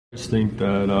I just think that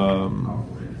I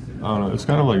don't know. It's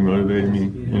kind of like motivating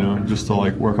me, just to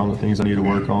like work on the things I need to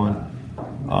work on.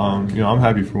 I'm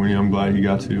happy for Wenyen. I'm glad he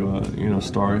got to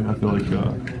start. I feel like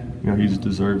he just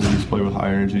deserves it. He's played with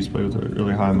high energy. He's played with a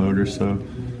really high motor. So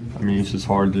I mean, it's just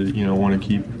hard to want to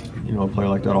keep a player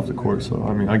like that off the court. So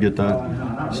I mean, I get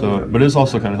that. So, but it's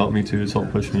also kind of helped me too. It's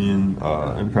helped push me in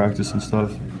practice and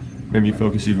stuff. Made me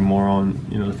focus even more on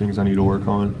the things I need to work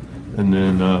on, and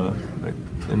then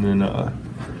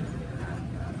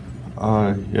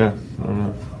yeah, I don't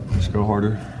know, just go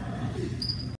harder.